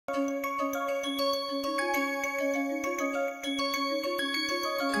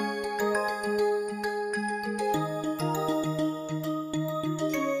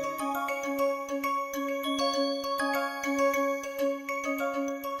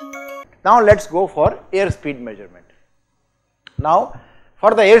Now let us go for airspeed measurement. Now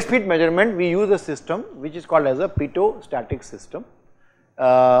for the airspeed measurement we use a system which is called as a Pitot static system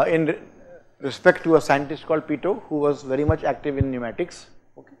in respect to a scientist called Pitot who was very much active in pneumatics.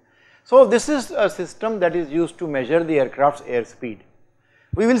 Okay. So this is a system that is used to measure the aircraft's airspeed.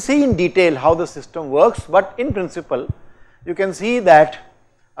 We will see in detail how the system works, but in principle you can see that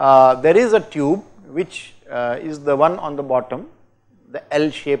there is a tube which is the one on the bottom, the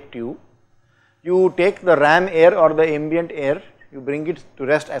L-shaped tube. You take the ram air or the ambient air, you bring it to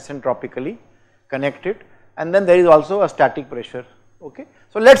rest asyntropically, connect it, and then there is also a static pressure. Okay.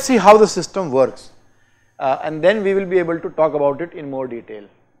 So let us see how the system works and then we will be able to talk about it in more detail.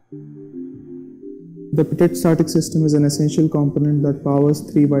 The Pitot static system is an essential component that powers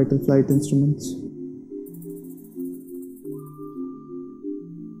 3 vital flight instruments.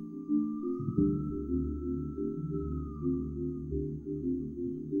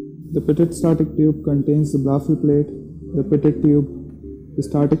 The Pitot static tube contains the baffle plate, the Pitot tube, the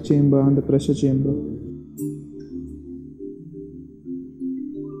static chamber and the pressure chamber.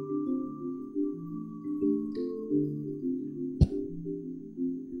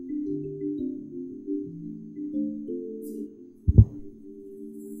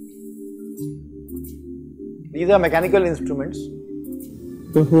 These are mechanical instruments.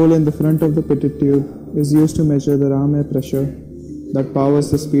 The hole in the front of the Pitot tube is used to measure the ram air pressure that powers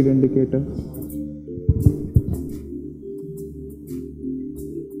the speed indicator.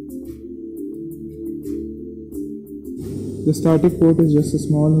 The static port is just a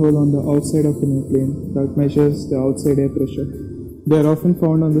small hole on the outside of an airplane that measures the outside air pressure. They are often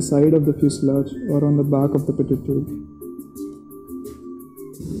found on the side of the fuselage or on the back of the Pitot tube.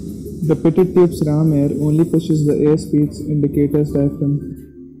 The Pitot tube's ram air only pushes the airspeed indicator's diaphragm.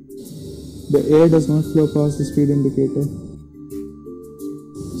 The air does not flow past the speed indicator.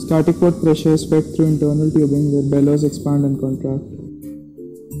 Static port pressure is fed through internal tubing where bellows expand and contract.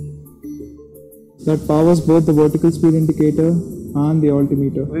 That powers both the vertical speed indicator and the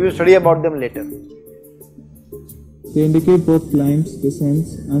altimeter. We will study about them later. They indicate both climbs,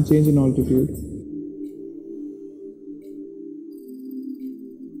 descents and change in altitude.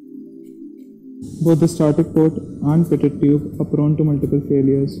 Both the static port and Pitot tube are prone to multiple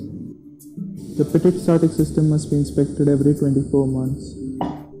failures. The Pitot static system must be inspected every 24 months.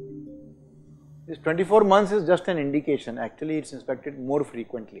 This 24 months is just an indication, actually it is inspected more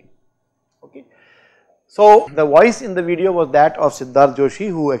frequently. Okay. So the voice in the video was that of Siddharth Joshi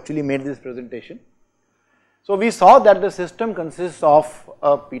who actually made this presentation. So we saw that the system consists of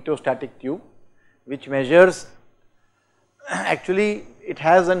a Pitot static tube which measures, actually it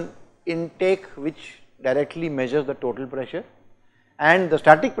has an intake which directly measures the total pressure, and the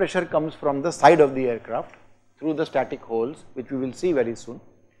static pressure comes from the side of the aircraft through the static holes which we will see very soon.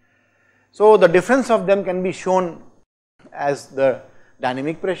 So the difference of them can be shown as the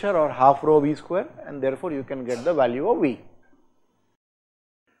dynamic pressure or half rho V square, and therefore you can get the value of V.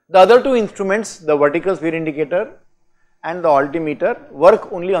 The other two instruments, the vertical speed indicator and the altimeter,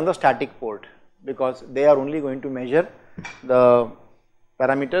 work only on the static port because they are only going to measure the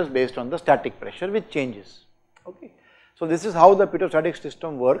parameters based on the static pressure which changes. Okay. So this is how the Pitot static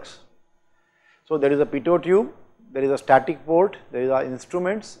system works. So there is a Pitot tube, there is a static port, there are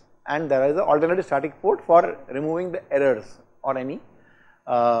instruments, and there is an alternative static port for removing the errors or any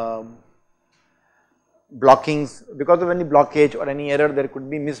blockings. Because of any blockage or any error there could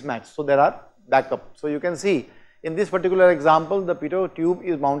be mismatch, so there are backup. So you can see in this particular example the Pitot tube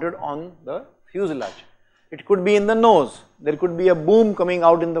is mounted on the fuselage. It could be in the nose, there could be a boom coming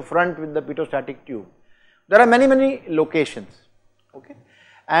out in the front with the Pitot static tube. There are many locations, okay,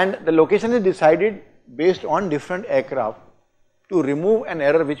 and the location is decided based on different aircraft to remove an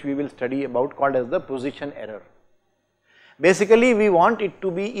error which we will study about called as the position error. Basically we want it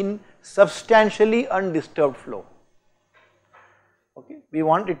to be in substantially undisturbed flow, okay, we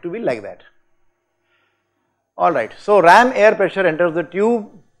want it to be like that. Alright, so ram air pressure enters the tube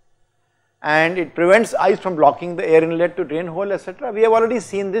and it prevents ice from blocking the air inlet to drain hole, etc. We have already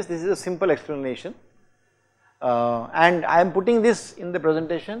seen this is a simple explanation and I am putting this in the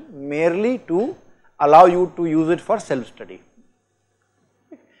presentation merely to allow you to use it for self study.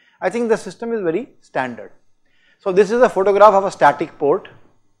 I think the system is very standard. So this is a photograph of a static port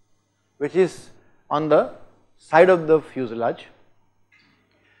which is on the side of the fuselage.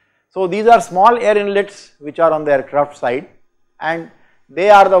 So these are small air inlets which are on the aircraft side, and they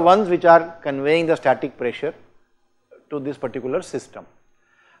are the ones which are conveying the static pressure to this particular system.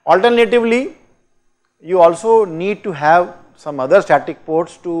 Alternatively, you also need to have some other static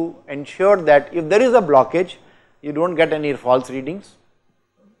ports to ensure that if there is a blockage, you do not get any false readings.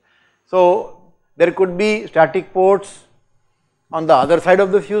 So there could be static ports on the other side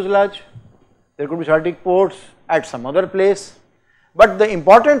of the fuselage, there could be static ports at some other place, but the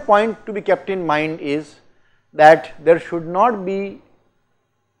important point to be kept in mind is that there should not be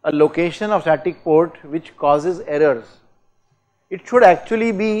a location of static port which causes errors. It should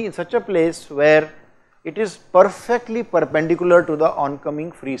actually be in such a place where it is perfectly perpendicular to the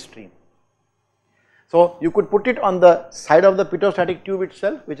oncoming free stream. So you could put it on the side of the pitot tube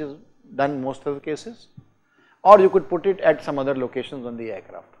itself, which is done most of the cases, or you could put it at some other locations on the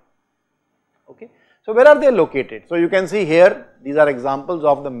aircraft. Okay. So where are they located? So you can see here, these are examples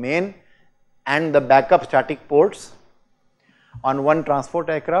of the main and the backup static ports on one transport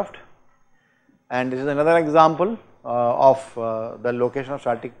aircraft, and this is another example of the location of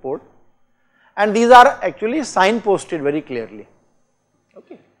static port, and these are actually signposted very clearly.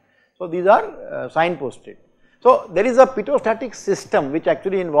 Okay. So these are signposted. So there is a pitostatic system which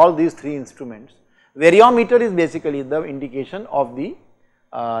actually involves these three instruments. Variometer is basically the indication of the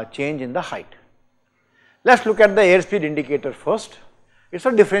change in the height. Let us look at the airspeed indicator first. It is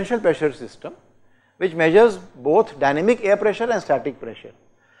a differential pressure system which measures both dynamic air pressure and static pressure.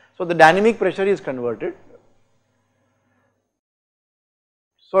 So the dynamic pressure is converted.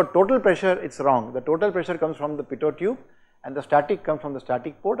 So total pressure, it is wrong, the total pressure comes from the pitot tube and the static comes from the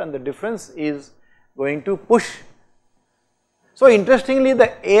static port, and the difference is going to push. So interestingly,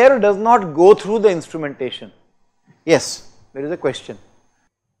 the air does not go through the instrumentation. Yes, there is a question.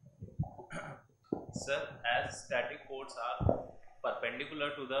 Sir, as static ports are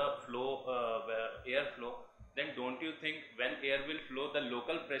perpendicular to the flow, air flow, then don't you think when air will flow, the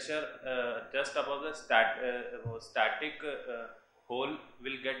local pressure just above the static hole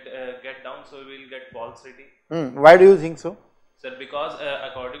will get down, so we will get false reading? Why do you think so? Sir, because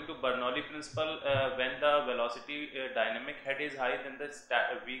according to Bernoulli principle, when the velocity dynamic head is high, then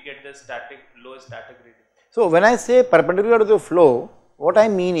we get the low static reading. So when I say perpendicular to the flow, what I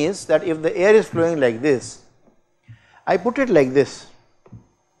mean is that if the air is flowing like this, I put it like this.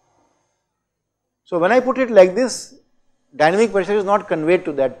 So when I put it like this, dynamic pressure is not conveyed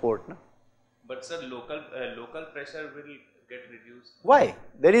to that port. No? But sir, local pressure will get reduced. Why?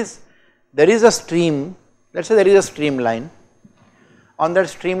 There is a stream, let us say there is a streamline. On that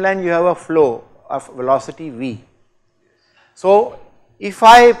streamline you have a flow of velocity v. So if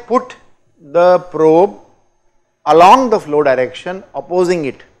I put the probe along the flow direction opposing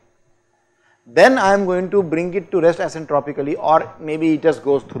it, then I am going to bring it to rest asyntropically, or maybe it just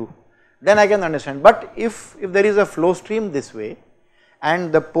goes through, then I can understand. But if there is a flow stream this way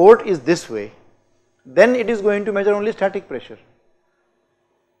and the port is this way, then it is going to measure only static pressure.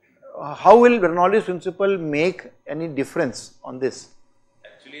 How will Bernoulli's principle make any difference on this?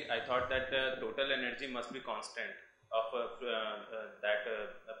 Actually, I thought that total energy must be constant of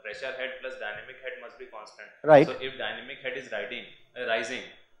pressure head plus dynamic head must be constant. Right. So if dynamic head is rising,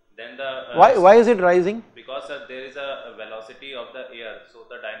 then the why is it rising? Because there is a velocity of the air, so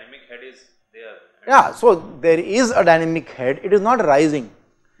the dynamic head is there. Yeah, so there is a dynamic head, it is not rising.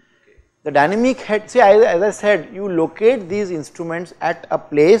 Okay. The dynamic head, see, as I said, you locate these instruments at a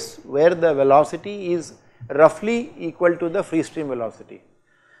place where the velocity is roughly equal to the free stream velocity.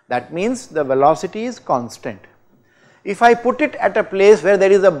 That means the velocity is constant. If I put it at a place where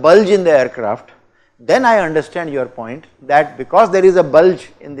there is a bulge in the aircraft, then I understand your point that because there is a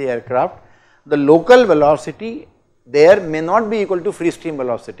bulge in the aircraft, the local velocity there may not be equal to free stream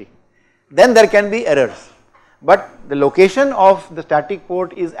velocity. Then there can be errors. But the location of the static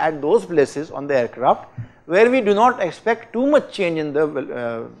port is at those places on the aircraft where we do not expect too much change in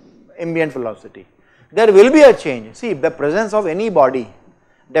the ambient velocity. There will be a change. See, the presence of any body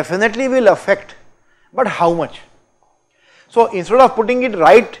definitely will affect, but how much? So instead of putting it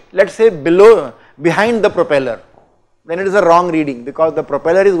right, let us say behind the propeller, then it is a wrong reading because the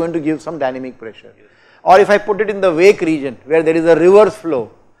propeller is going to give some dynamic pressure. Yes. Or if I put it in the wake region where there is a reverse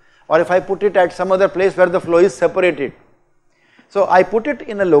flow, or if I put it at some other place where the flow is separated. So I put it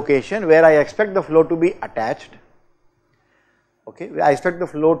in a location where I expect the flow to be attached, okay, I expect the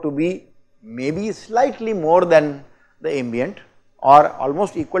flow to be maybe slightly more than the ambient or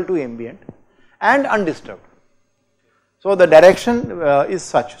almost equal to ambient and undisturbed. So the direction is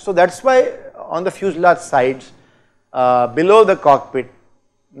such. So that is why on the fuselage sides, below the cockpit,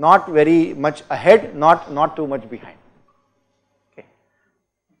 not very much ahead, not too much behind. Okay,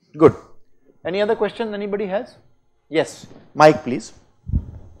 good. Any other question anybody has? Yes, Mike please.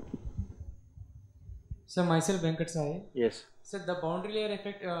 Sir, myself Venkat Sai. Yes. Sir, the boundary layer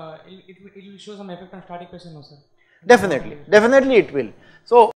effect, it will show some effect on static pressure, no sir? Definitely, definitely it will.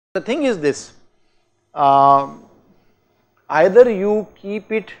 So the thing is this, either you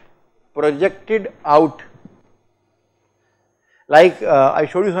keep it projected out. Like I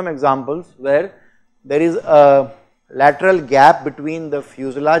showed you some examples where there is a lateral gap between the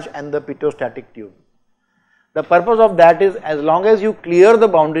fuselage and the pitostatic tube. The purpose of that is, as long as you clear the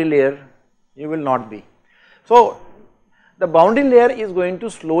boundary layer, you will not be. So the boundary layer is going to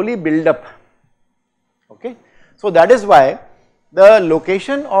slowly build up, okay. So that is why the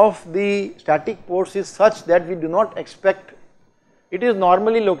location of the static ports is such that we do not expect, it is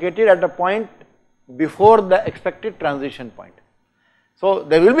normally located at a point before the expected transition point. So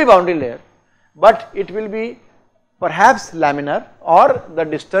there will be boundary layer, but it will be perhaps laminar, or the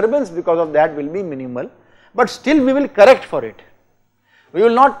disturbance because of that will be minimal, but still we will correct for it. We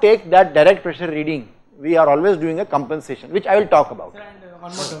will not take that direct pressure reading, we are always doing a compensation, which I will talk about. Sir, and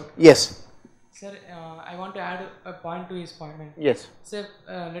one more doubt. Yes. Sir, I want to add a point to his point. Yes. Sir,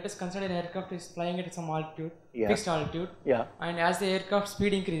 let us consider an aircraft is flying at some altitude, Yeah. fixed altitude, Yeah. and as the aircraft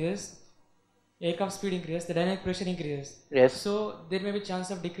speed increases, the dynamic pressure increases. Yes. So there may be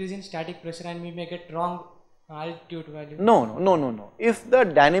chance of decreasing static pressure, and we may get wrong altitude value. No. If the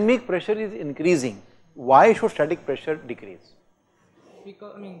dynamic pressure is increasing, why should static pressure decrease?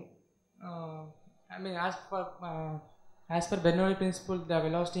 Because as per Bernoulli principle, the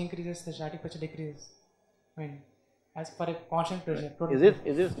velocity increases, the static pressure decreases. As per a constant pressure.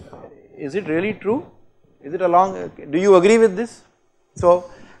 Is it really true? Is it along? Do you agree with this? So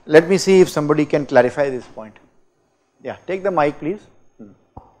let me see if somebody can clarify this point. Yeah, take the mic, please.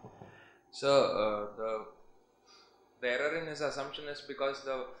 So the error in his assumption is because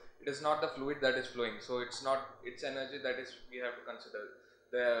it is not the fluid that is flowing, so it's not its energy that is we have to consider.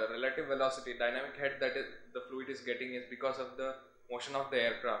 The relative velocity, dynamic head that the fluid is getting is because of the motion of the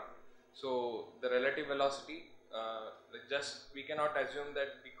aircraft. So the relative velocity, we cannot assume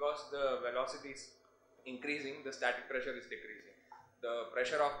that because the velocity is increasing, the static pressure is decreasing. The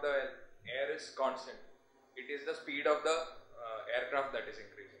pressure of the air is constant. It is the speed of the aircraft that is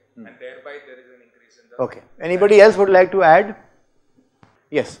increasing, and thereby there is an increase in the. Okay. Anybody else would like to add?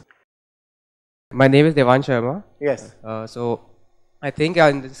 Yes. My name is Devan Sharma. Yes. So I think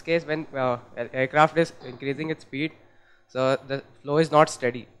in this case, when aircraft is increasing its speed, so the flow is not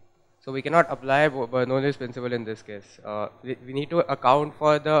steady. So we cannot apply Bernoulli's principle in this case. We need to account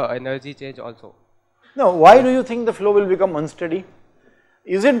for the energy change also. No, why do you think the flow will become unsteady?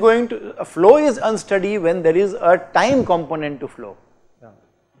 Is it going to, a flow is unsteady when there is a time component to flow. Yeah.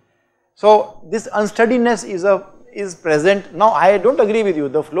 So this unsteadiness is present. Now I don't agree with you,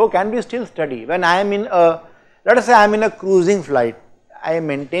 the flow can be still steady. When I am in a, let us say I am in a cruising flight, I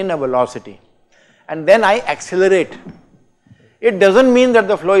maintain a velocity and then I accelerate. It doesn't mean that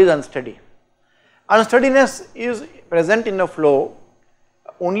the flow is unsteady. Unsteadiness is present in a flow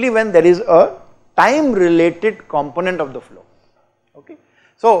only when there is a time related component of the flow. Okay.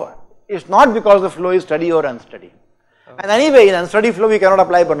 So it's not because the flow is steady or unsteady. And anyway, in unsteady flow we cannot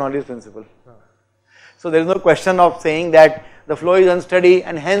apply Bernoulli's principle. So there is no question of saying that the flow is unsteady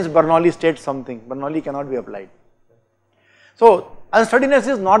and hence Bernoulli states something. Bernoulli cannot be applied. So unsteadiness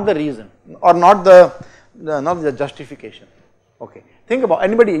is not the reason or not the justification. Okay. Think about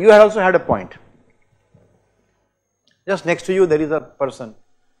anybody, you had also had a point. Just next to you there is a person.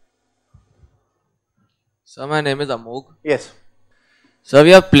 So my name is Amog. Yes. So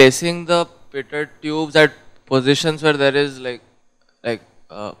we are placing the Pitot tubes at positions where there is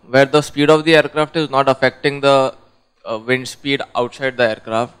where the speed of the aircraft is not affecting the wind speed outside the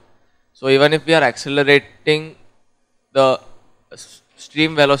aircraft. So even if we are accelerating, the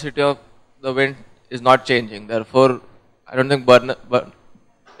stream velocity of the wind is not changing. Therefore, I don't think there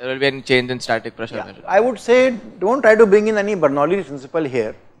will be any change in static pressure. Yeah, I would say don't try to bring in any Bernoulli's principle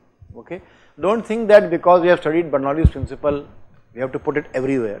here. Okay. Don't think that because we have studied Bernoulli's principle, we have to put it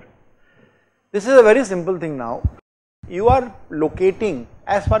everywhere. This is a very simple thing now. You are locating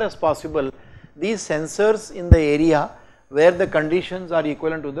as far as possible these sensors in the area where the conditions are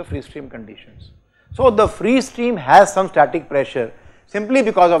equivalent to the free stream conditions. So the free stream has some static pressure simply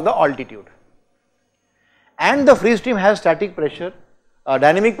because of the altitude, and the free stream has static pressure,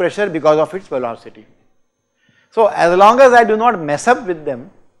 dynamic pressure because of its velocity. So as long as I do not mess up with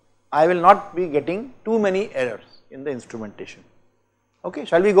them, I will not be getting too many errors in the instrumentation. Okay,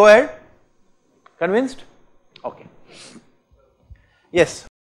 shall we go ahead? Convinced? Okay. Yes.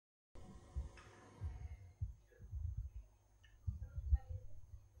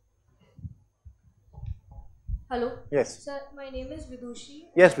 Hello. Yes. Sir, my name is Vidushi.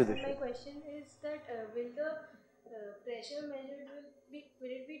 Yes, Vidushi. My question is that will the pressure measured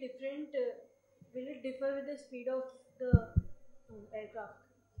will it be different? Will it differ with the speed of the aircraft?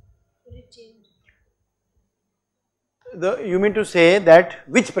 Will it change? You mean to say that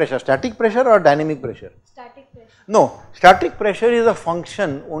which pressure, static pressure or dynamic pressure? Static pressure. No, static pressure is a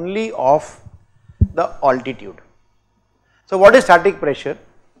function only of the altitude. So what is static pressure?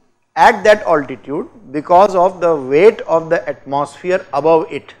 At that altitude, because of the weight of the atmosphere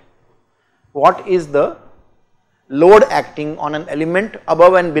above it, what is the load acting on an element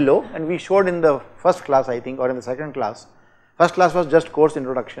above and below, and we showed in the first class I think, or in the second class. First class was just course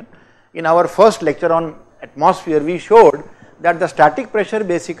introduction. In our first lecture on atmosphere, we showed that the static pressure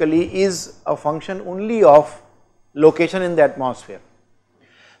basically is a function only of location in the atmosphere.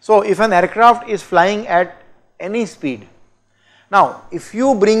 So if an aircraft is flying at any speed, now if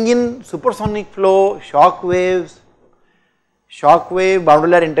you bring in supersonic flow, shock wave, boundary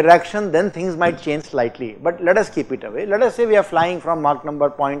layer interaction, then things might change slightly, but let us keep it away. Let us say we are flying from Mach number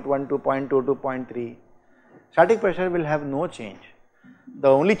 0.1 to 0.2 to 0.3, static pressure will have no change. The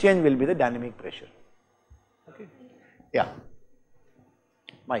only change will be the dynamic pressure. Okay. Yeah.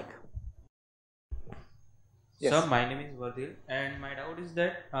 Mike. Yes. Sir, my name is Vardil, and my doubt is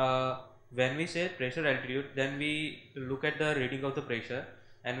that when we say pressure altitude, then we look at the reading of the pressure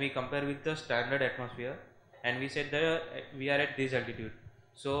and we compare with the standard atmosphere, and we said that we are at this altitude.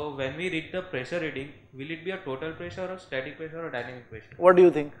 So when we read the pressure reading, will it be a total pressure or static pressure or dynamic pressure? What do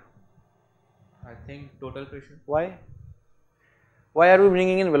you think? I think total pressure. Why? Why are we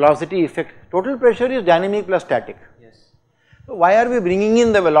bringing in velocity effect? Total pressure is dynamic plus static. Yes. So why are we bringing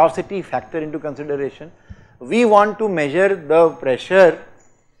in the velocity factor into consideration? We want to measure the pressure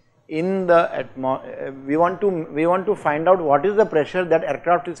in the we want to find out what is the pressure that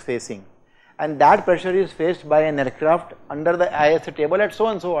aircraft is facing, and that pressure is faced by an aircraft under the ISA table at so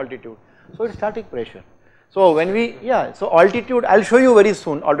and so altitude. So it's static pressure. So when we, so altitude, I'll show you very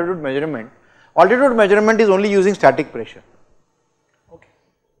soon altitude measurement. Altitude measurement is only using static pressure. Okay,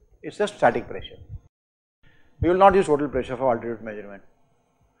 it's just static pressure. We will not use total pressure for altitude measurement.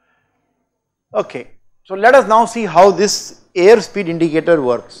 Okay, so let us now see how this airspeed indicator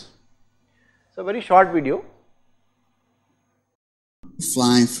works. It's a very short video.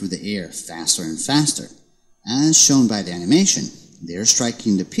 Fly through the air faster and faster. As shown by the animation, the air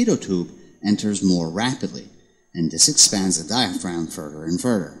striking the pitot tube enters more rapidly, and this expands the diaphragm further and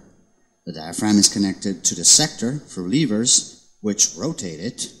further. The diaphragm is connected to the sector through levers which rotate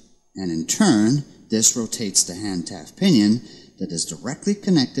it, and in turn this rotates the hand taft pinion that is directly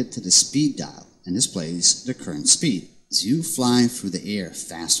connected to the speed dial and displays the current speed. As you fly through the air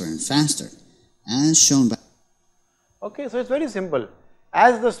faster and faster, as shown by... Okay, so it's very simple.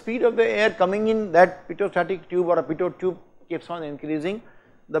 As the speed of the air coming in that pitostatic tube or a pitot tube keeps on increasing,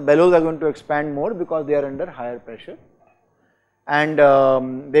 the bellows are going to expand more because they are under higher pressure, and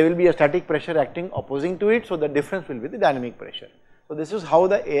there will be a static pressure acting opposing to it, so the difference will be the dynamic pressure. So this is how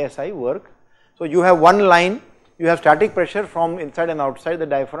the ASI work. So you have one line, you have static pressure from inside and outside the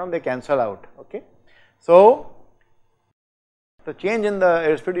diaphragm, they cancel out. Okay, so the change in the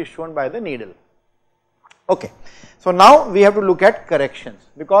airspeed is shown by the needle. Okay, so now we have to look at corrections,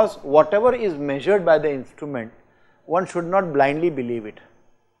 because whatever is measured by the instrument, one should not blindly believe it.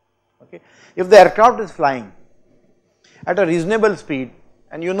 Okay, if the aircraft is flying at a reasonable speed,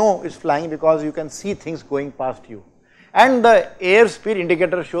 and you know it's flying because you can see things going past you, and the airspeed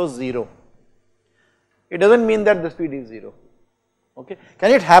indicator shows 0, it doesn't mean that the speed is 0. Okay,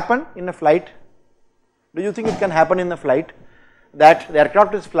 can it happen in a flight? Do you think it can happen in a flight that the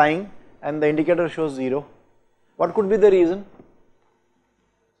aircraft is flying and the indicator shows 0? What could be the reason?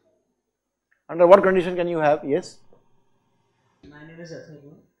 Under what condition can you have? Yes? My name is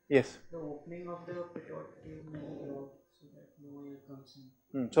Atharva. Yes. The opening of the pitot tube may be blocked so that no air comes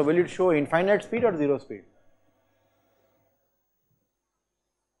in. So will it show infinite speed or 0 speed?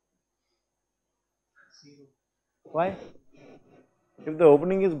 0. Why? If the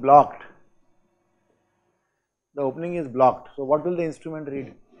opening is blocked, so what will the instrument read?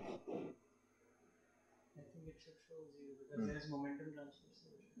 I think it should show 0 because there is momentum transfer.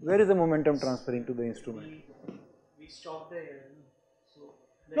 Where is the momentum transferring to the instrument? We stop the air. So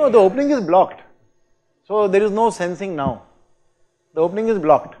No, the opening is blocked. So there is no sensing now. The opening is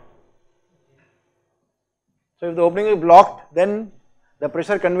blocked. So if the opening is blocked, then the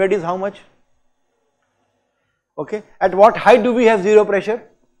pressure conveyed is how much? Okay. At what height do we have 0 pressure?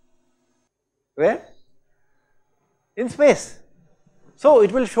 Where? In space. So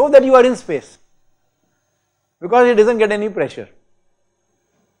it will show that you are in space, because it doesn't get any pressure.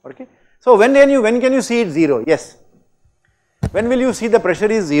 Okay. So when can you see it 0? Yes. When will you see the pressure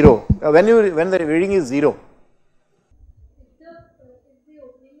is 0? When the reading is 0? If the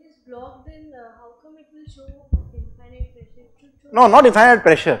opening is blocked, then how come it will show infinite pressure? It should show No, not infinite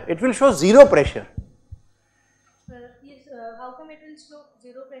pressure. It will show 0 pressure. show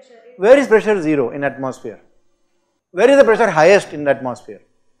zero pressure. Where is pressure 0 in atmosphere? Where is the pressure highest in the atmosphere?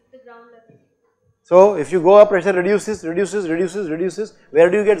 The ground level. So if you go up, pressure reduces. Where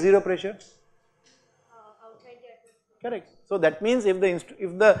do you get 0 pressure? Outside the atmosphere. Correct. So that means if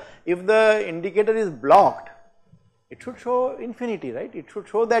the indicator is blocked, it should show infinity, right? It should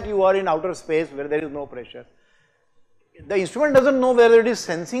show that you are in outer space where there is no pressure. The instrument doesn't know whether it is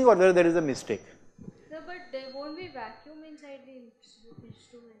sensing or whether there is a mistake. No, but there won't be vacuum inside the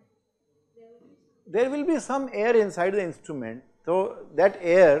instrument. There will be some air inside the instrument, so that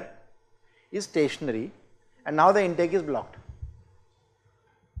air is stationary and now the intake is blocked.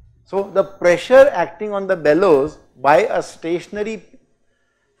 So the pressure acting on the bellows by a stationary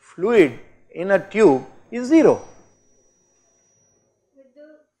fluid in a tube is 0. But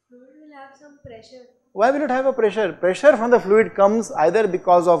the fluid will have some pressure. Why will it have a pressure? Pressure from the fluid comes either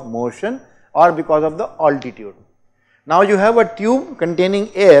because of motion or because of the altitude. Now you have a tube containing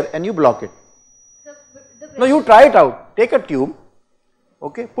air and you block it. No, you try it out. Take a tube,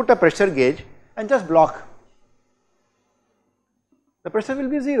 okay, put a pressure gauge and just block. The pressure will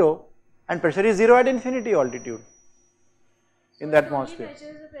be 0 and pressure is 0 at infinity altitude in the atmosphere. It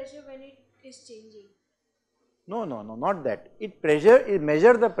only measures the pressure when it is changing. No, not that. It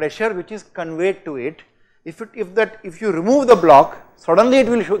measures the pressure which is conveyed to it. If you remove the block, suddenly it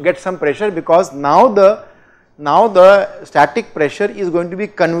will get some pressure because now the static pressure is going to be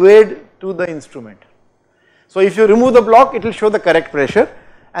conveyed to the instrument. So if you remove the block, it will show the correct pressure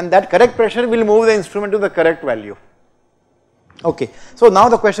and that correct pressure will move the instrument to the correct value. Okay, so now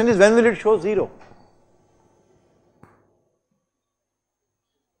the question is, when will it show 0?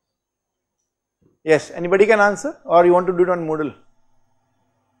 Yes, anybody can answer or you want to do it on Moodle?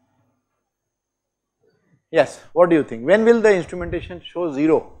 Yes, what do you think? When will the instrumentation show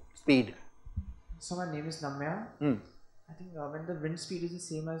 0 speed? So my name is Namya. I think when the wind speed is the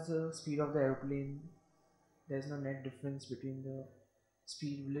same as the speed of the airplane, there is no net difference between the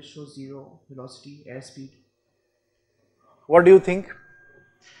speed. Will it show 0 velocity, airspeed? What do you think?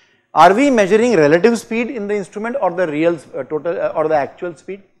 Are we measuring relative speed in the instrument or the real total or the actual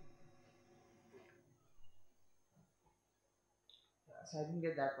speed? So I didn't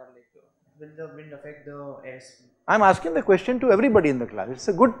get that one. Like, will the wind affect the airspeed? I am asking the question to everybody in the class. It's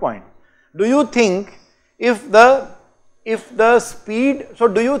a good point. Do you think if the speed, so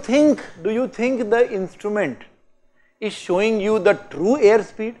do you think the instrument is showing you the true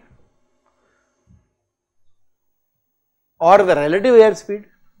airspeed or the relative airspeed?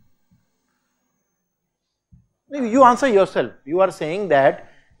 You answer yourself. You are saying that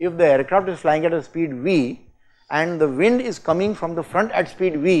if the aircraft is flying at a speed v and the wind is coming from the front at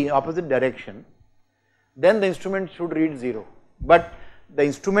speed v, opposite direction, then the instrument should read 0. But the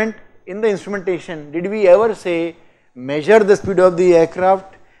instrument, in the instrumentation, did we ever say measure the speed of the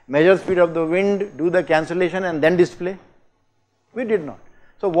aircraft, measure speed of the wind, do the cancellation and then display? We did not.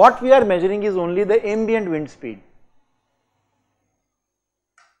 So what we are measuring is only the ambient wind speed.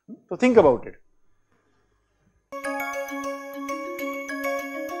 So think about it.